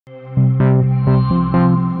Folks,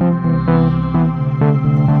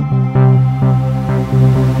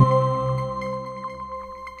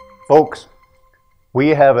 we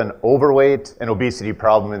have an overweight and obesity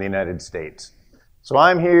problem in the United States. So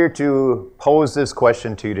I'm here to pose this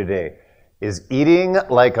question to you today. Is eating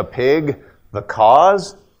like a pig the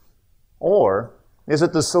cause, or is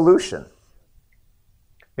it the solution?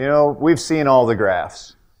 You know, we've seen all the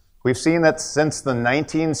graphs. We've seen that since the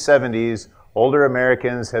 1970s, older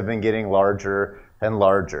Americans have been getting larger and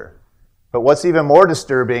larger. But what's even more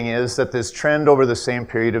disturbing is that this trend over the same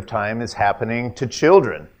period of time is happening to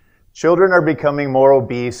children. Children are becoming more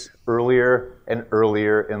obese earlier and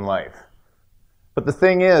earlier in life. But the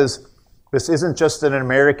thing is, this isn't just an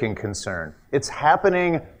American concern. It's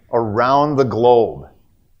happening around the globe.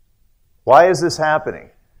 Why is this happening?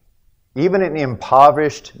 Even in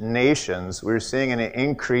impoverished nations, we're seeing an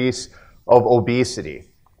increase of obesity.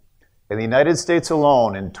 In the United States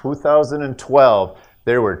alone, in 2012,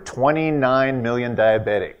 there were 29 million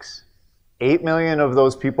diabetics. 8 million of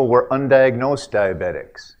those people were undiagnosed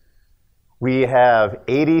diabetics. We have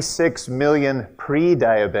 86 million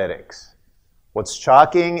pre-diabetics. What's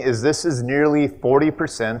shocking is this is nearly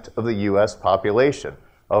 40% of the US population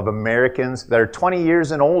of Americans that are 20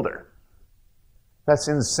 years and older. That's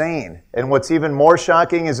insane. And what's even more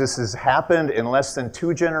shocking is this has happened in less than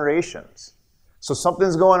 2 generations. So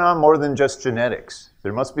something's going on more than just genetics.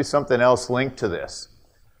 There must be something else linked to this.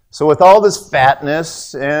 So with all this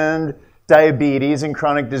fatness and diabetes and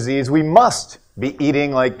chronic disease, we must be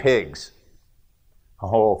eating like pigs.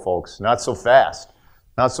 Oh, folks, not so fast.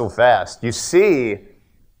 Not so fast. You see,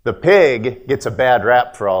 the pig gets a bad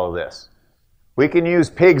rap for all of this. We can use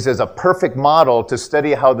pigs as a perfect model to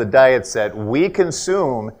study how the diets that we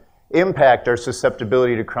consume impact our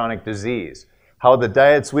susceptibility to chronic disease. How the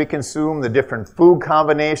diets we consume, the different food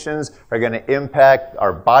combinations, are going to impact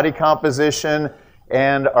our body composition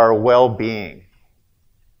and our well-being.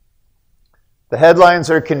 The headlines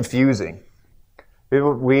are confusing.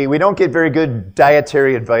 We don't get very good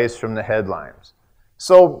dietary advice from the headlines.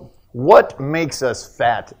 So what makes us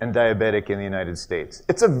fat and diabetic in the United States?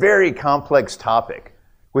 It's a very complex topic.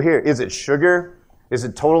 We hear, is it sugar? Is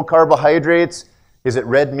it total carbohydrates? Is it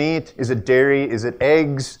red meat? Is it dairy? Is it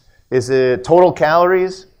eggs? Is it total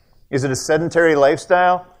calories? Is it a sedentary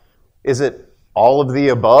lifestyle? Is it all of the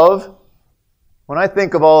above? When I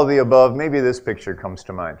think of all of the above, maybe this picture comes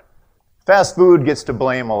to mind. Fast food gets to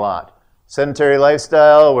blame a lot. Sedentary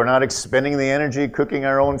lifestyle, we're not expending the energy cooking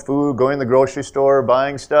our own food, going to the grocery store,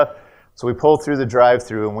 buying stuff. So we pull through the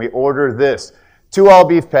drive-thru and we order this. 2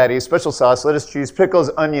 all-beef patties, special sauce, lettuce, cheese, pickles,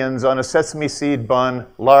 onions on a sesame seed bun,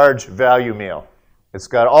 large value meal. It's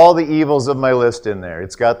got all the evils of my list in there.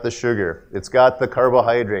 It's got the sugar. It's got the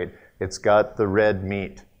carbohydrate. It's got the red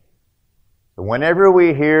meat. Whenever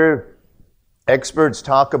we hear experts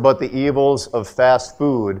talk about the evils of fast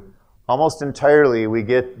food, almost entirely we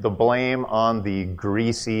get the blame on the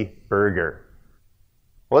greasy burger.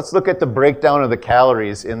 Let's look at the breakdown of the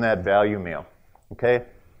calories in that value meal. Okay?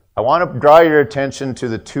 I want to draw your attention to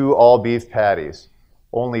the 2 all-beef patties.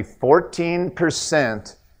 Only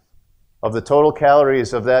 14% of the total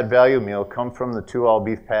calories of that value meal come from the 2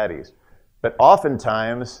 all-beef patties. But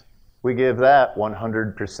oftentimes, we give that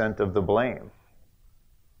 100% of the blame.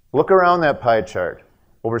 Look around that pie chart.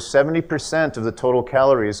 Over 70% of the total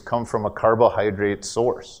calories come from a carbohydrate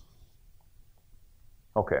source.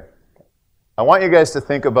 Okay. I want you guys to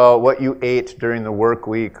think about what you ate during the work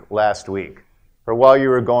week last week, or while you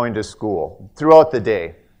were going to school, throughout the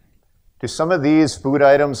day. Do some of these food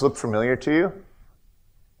items look familiar to you?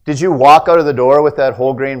 Did you walk out of the door with that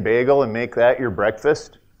whole grain bagel and make that your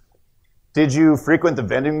breakfast? Did you frequent the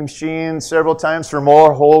vending machine several times for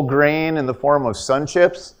more whole grain in the form of Sun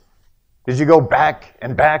Chips? Did you go back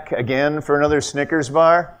and back again for another Snickers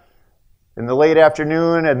bar? In the late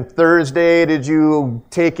afternoon and Thursday, did you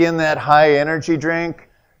take in that high energy drink?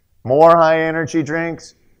 More high energy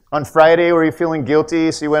drinks? On Friday, were you feeling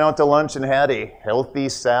guilty, so you went out to lunch and had a healthy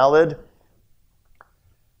salad?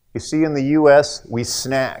 You see, in the U.S., we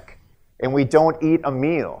snack, and we don't eat a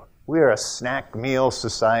meal. We are a snack meal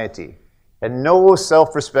society. And no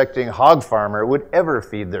self-respecting hog farmer would ever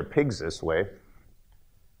feed their pigs this way.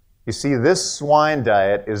 You see, this swine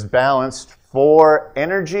diet is balanced for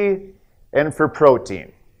energy and for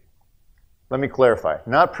protein. Let me clarify.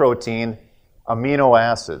 Not protein, amino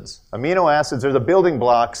acids. Amino acids are the building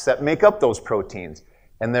blocks that make up those proteins.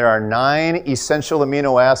 And there are 9 essential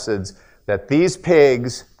amino acids that these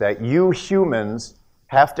pigs, that you humans,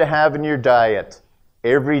 have to have in your diet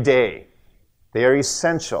every day. They are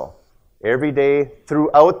essential every day,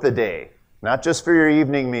 throughout the day, not just for your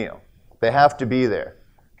evening meal. They have to be there.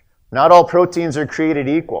 Not all proteins are created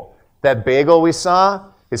equal. That bagel we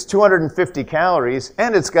saw is 250 calories,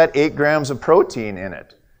 and it's got 8 grams of protein in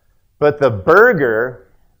it. But the burger,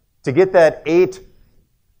 to get that 8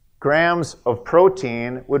 grams of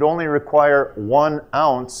protein, would only require 1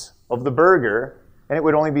 ounce of the burger, and it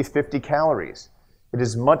would only be 50 calories. It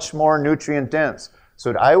is much more nutrient dense.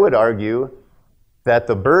 So I would argue that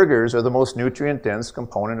the burgers are the most nutrient dense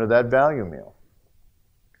component of that value meal.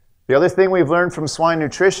 The other thing we've learned from swine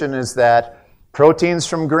nutrition is that proteins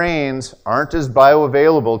from grains aren't as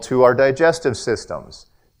bioavailable to our digestive systems.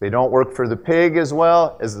 They don't work for the pig as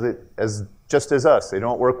well as just as us. They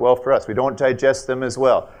don't work well for us. We don't digest them as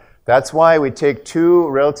well. That's why we take 2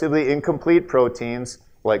 relatively incomplete proteins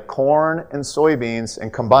like corn and soybeans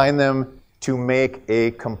and combine them to make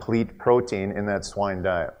a complete protein in that swine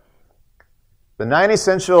diet. The 9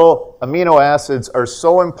 essential amino acids are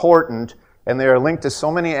so important, and they are linked to so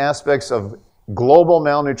many aspects of global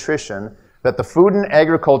malnutrition that the Food and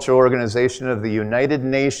Agriculture Organization of the United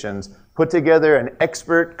Nations put together an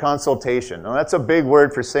expert consultation. Now that's a big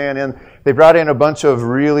word for saying they brought in a bunch of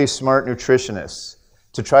really smart nutritionists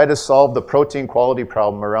to try to solve the protein quality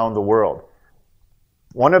problem around the world.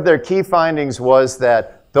 One of their key findings was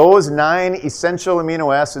that those 9 essential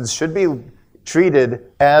amino acids should be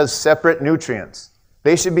treated as separate nutrients.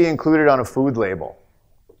 They should be included on a food label.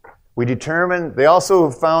 They also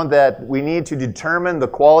found that we need to determine the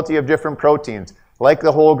quality of different proteins, like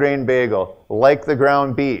the whole grain bagel, like the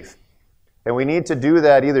ground beef. And we need to do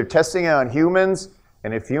that either testing it on humans,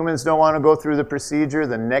 and if humans don't want to go through the procedure,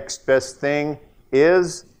 the next best thing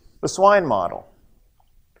is the swine model.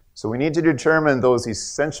 So we need to determine those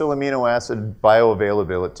essential amino acid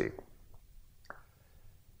bioavailability.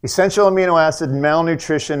 Essential amino acid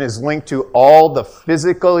malnutrition is linked to all the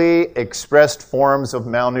physically expressed forms of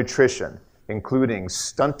malnutrition, including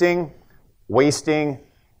stunting, wasting,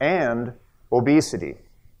 and obesity.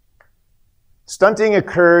 Stunting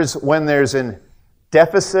occurs when there's a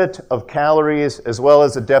deficit of calories as well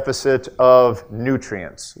as a deficit of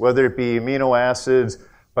nutrients, whether it be amino acids,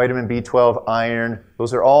 vitamin B12, iron.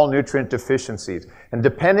 Those are all nutrient deficiencies. And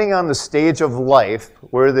depending on the stage of life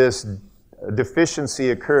where this deficiency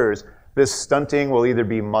occurs, this stunting will either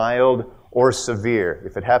be mild or severe.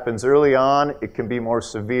 If it happens early on, it can be more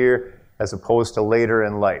severe as opposed to later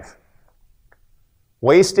in life.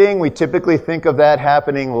 Wasting, we typically think of that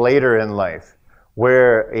happening later in life,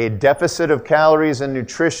 where a deficit of calories and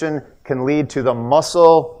nutrition can lead to the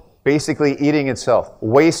muscle basically eating itself,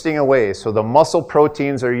 wasting away. So the muscle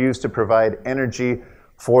proteins are used to provide energy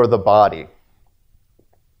for the body.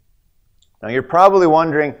 Now you're probably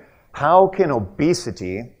wondering, how can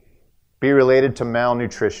obesity be related to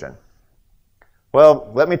malnutrition?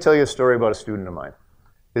 Well, let me tell you a story about a student of mine.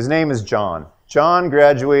 His name is John. John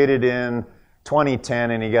graduated in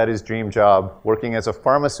 2010 and he got his dream job working as a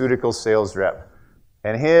pharmaceutical sales rep.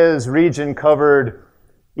 And his region covered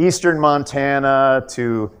eastern Montana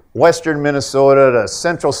to western Minnesota to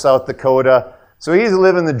central South Dakota. So he's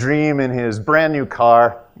living the dream in his brand new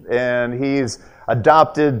car, and he's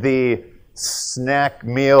adopted the snack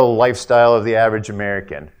meal lifestyle of the average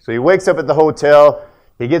American. So he wakes up at the hotel,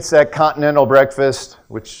 he gets that continental breakfast,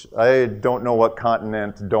 which I don't know what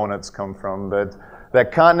continent donuts come from, but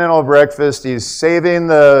that continental breakfast, he's saving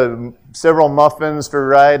the several muffins for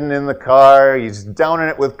riding in the car, he's downing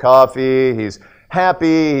it with coffee, he's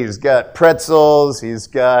happy, he's got pretzels, he's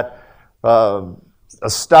got a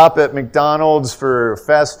stop at McDonald's for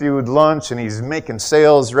fast food lunch, and he's making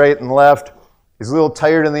sales right and left. He's a little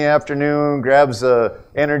tired in the afternoon, grabs an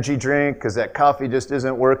energy drink because that coffee just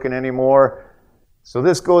isn't working anymore. So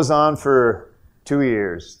this goes on for 2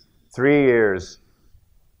 years, 3 years.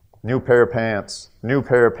 New pair of pants, new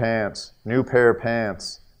pair of pants, new pair of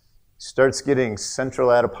pants. He starts getting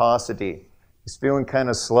central adiposity. He's feeling kind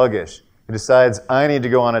of sluggish. He decides, I need to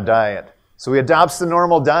go on a diet. So he adopts the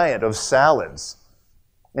normal diet of salads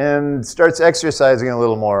and starts exercising a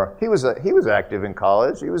little more. He was active in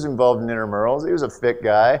college. He was involved in intramurals. He was a fit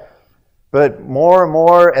guy. But more and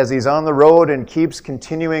more, as he's on the road and keeps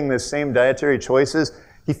continuing the same dietary choices,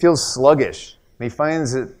 he feels sluggish. And he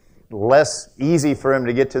finds it less easy for him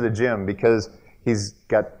to get to the gym because he's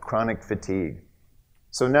got chronic fatigue.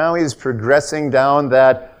 So now he's progressing down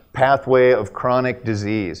that pathway of chronic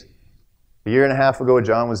disease. A year and a half ago,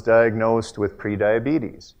 John was diagnosed with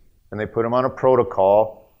prediabetes, and they put him on a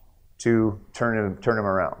protocol to turn him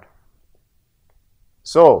around.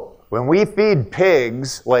 So when we feed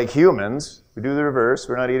pigs like humans, we do the reverse.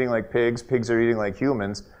 We're not eating like pigs. Pigs are eating like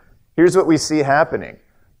humans. Here's what we see happening.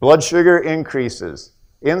 Blood sugar increases.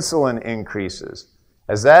 Insulin increases.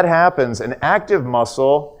 As that happens, an active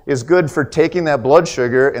muscle is good for taking that blood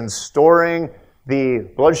sugar and storing the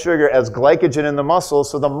blood sugar as glycogen in the muscle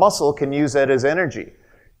so the muscle can use that as energy.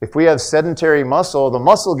 If we have sedentary muscle, the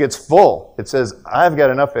muscle gets full. It says, I've got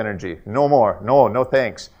enough energy. No more. No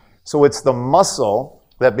thanks. So it's the muscle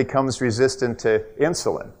that becomes resistant to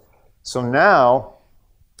insulin. So now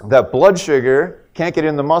that blood sugar can't get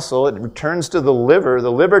in the muscle. It returns to the liver.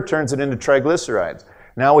 The liver turns it into triglycerides.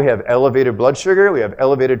 Now we have elevated blood sugar, we have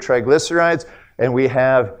elevated triglycerides, and we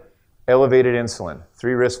have elevated insulin.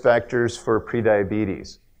 3 risk factors for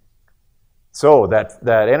prediabetes. So that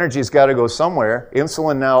energy's got to go somewhere.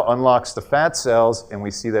 Insulin now unlocks the fat cells, and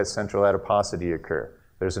we see that central adiposity occur.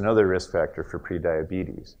 There's another risk factor for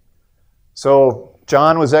prediabetes. So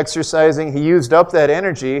John was exercising. He used up that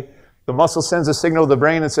energy. The muscle sends a signal to the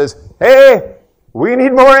brain that says, hey, we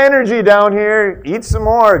need more energy down here. Eat some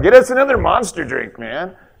more. Get us another Monster drink,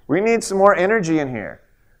 man. We need some more energy in here.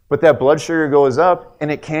 But that blood sugar goes up,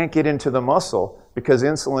 and it can't get into the muscle because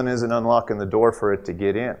insulin isn't unlocking the door for it to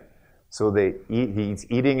get in. So he's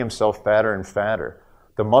eating himself fatter and fatter.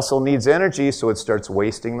 The muscle needs energy, so it starts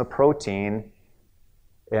wasting the protein,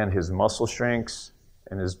 and his muscle shrinks,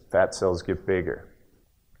 and his fat cells get bigger.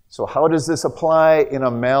 So how does this apply in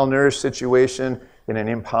a malnourished situation in an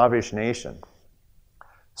impoverished nation?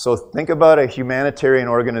 So think about a humanitarian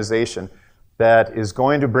organization that is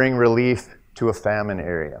going to bring relief to a famine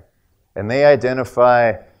area. And they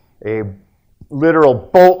identify a literal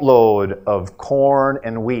boatload of corn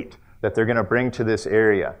and wheat that they're going to bring to this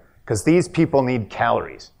area. Because these people need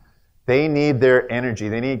calories. They need their energy.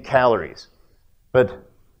 They need calories. But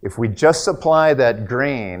if we just supply that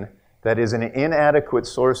grain that is an inadequate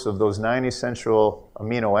source of those 9 essential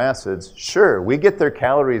amino acids, sure, we get their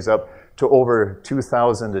calories up to over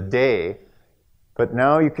 2,000 a day. But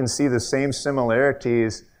now you can see the same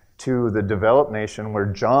similarities to the developed nation where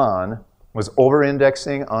John was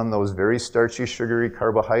over-indexing on those very starchy, sugary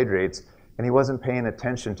carbohydrates, and he wasn't paying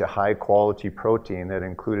attention to high-quality protein that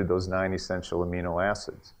included those 9 essential amino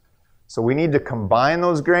acids. So we need to combine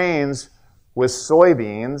those grains with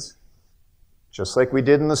soybeans, just like we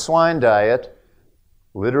did in the swine diet,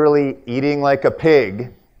 literally eating like a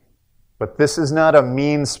pig. But this is not a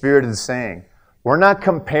mean-spirited saying. We're not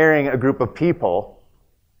comparing a group of people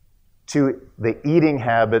to the eating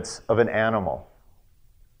habits of an animal.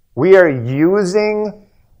 We are using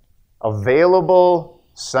available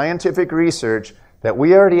scientific research that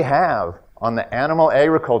we already have on the animal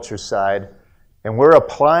agriculture side, and we're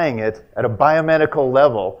applying it at a biomedical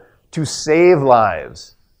level to save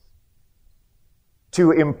lives,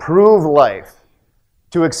 to improve life,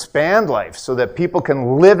 to expand life so that people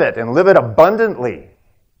can live it and live it abundantly.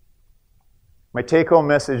 My take-home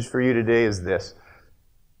message for you today is this.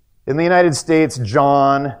 In the United States,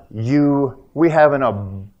 John, we have an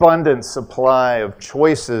abundant supply of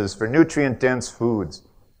choices for nutrient-dense foods.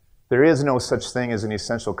 There is no such thing as an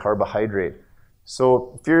essential carbohydrate.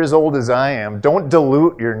 So if you're as old as I am, don't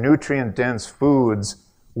dilute your nutrient-dense foods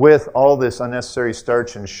with all this unnecessary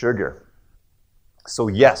starch and sugar. So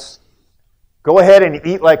yes, go ahead and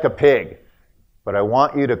eat like a pig, but I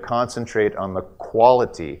want you to concentrate on the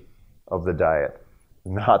quality of the diet,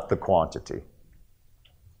 not the quantity.